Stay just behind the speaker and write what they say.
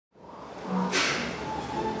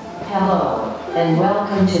Hello, and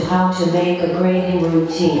welcome to How to Make a Grading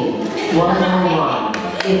Routine 101.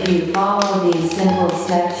 If you follow these simple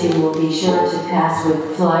steps, you will be sure to pass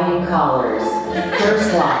with flying colors.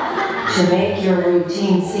 First off, to make your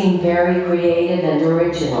routine seem very creative and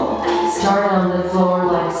original, start on the floor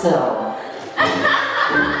like so.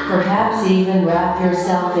 Perhaps even wrap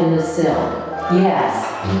yourself in the silk. Yes.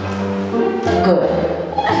 Good.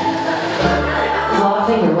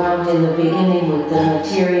 Fluffing around in the beginning with the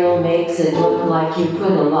material makes it look like you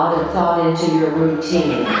put a lot of thought into your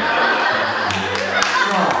routine.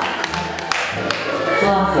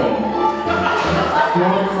 Fluffing.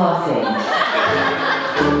 More fluffing.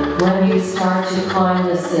 When you start to climb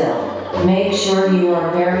the silk, make sure you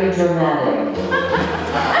are very dramatic.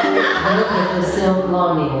 Look at the silk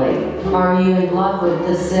longingly. Are you in love with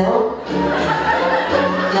the silk?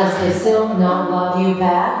 Does the silk not love you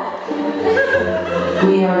back?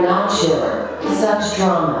 We are not sure. Such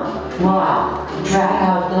drama. Wow. Drag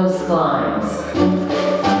out those climbs.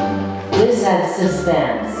 This adds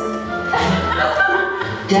suspense.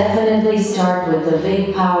 Definitely start with a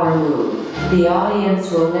big power move. The audience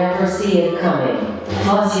will never see it coming.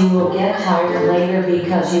 Plus you will get tired later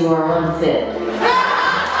because you are unfit.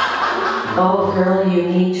 Oh girl, you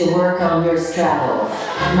need to work on your straddles.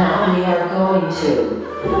 Now we are going to.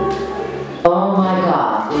 Oh my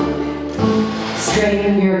god.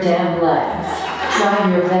 Straighten your damn legs.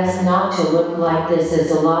 Try your best not to look like this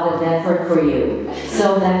is a lot of effort for you,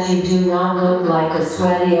 so that you do not look like a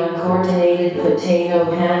sweaty, uncoordinated potato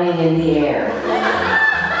panning in the air.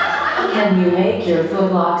 Can you make your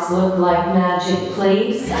footlocks look like magic,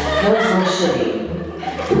 please? Those are shitty.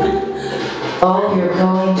 Oh, you're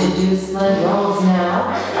going to do split rolls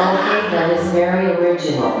now? Okay, that is very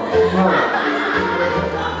original.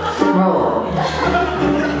 Roll.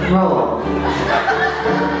 Roll.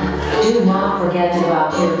 Do not forget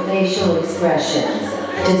about your facial expressions.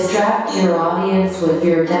 Distract your audience with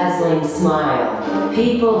your dazzling smile.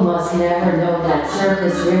 People must never know that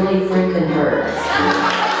circus really freaking hurts.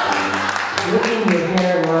 Looking your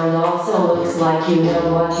hair around also looks like you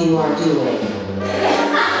know what you are doing.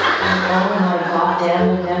 Oh my god damn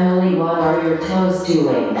it, Emily, what are your toes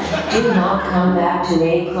doing? Do not come back to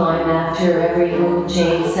a climb after every move.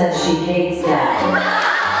 Jane says she hates that.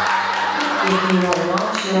 If you are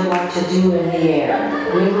not sure what to do in the air,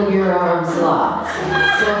 wiggle your arms lots.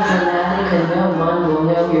 So dramatic and no one will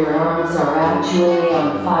know your arms are actually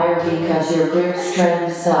on fire because your grip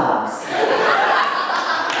strength sucks.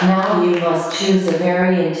 Now you must choose a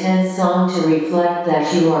very intense song to reflect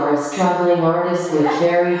that you are a struggling artist with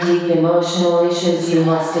very deep emotional issues you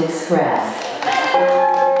must express.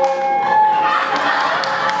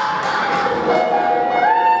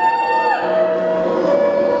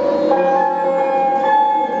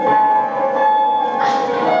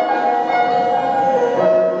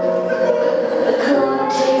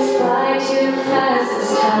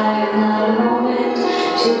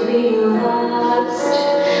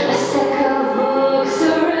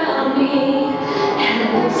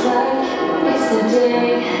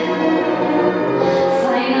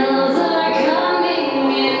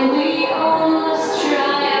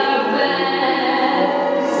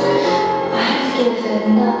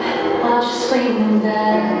 I'll just swing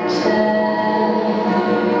that text.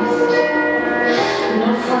 No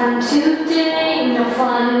fun today, no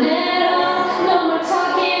fun at all. No more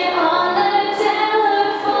talking on the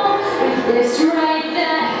telephone. Read this, write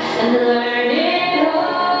that, and learn it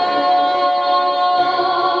all.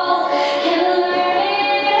 Can learn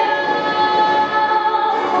it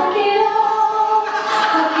all. Fuck it all,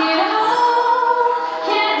 fuck it all.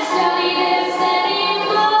 Can't study this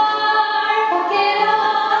anymore. Fuck it all.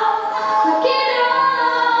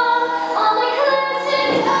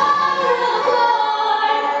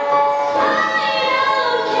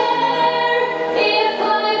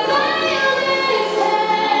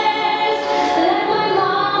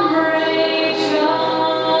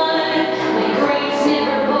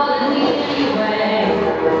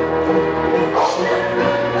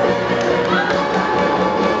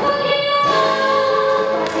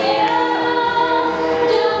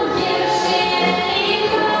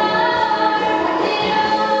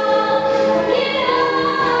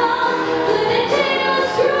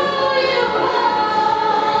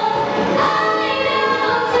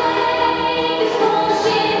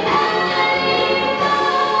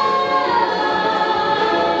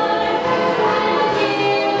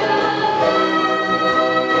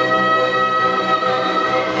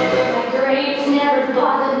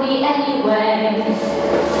 Anyway.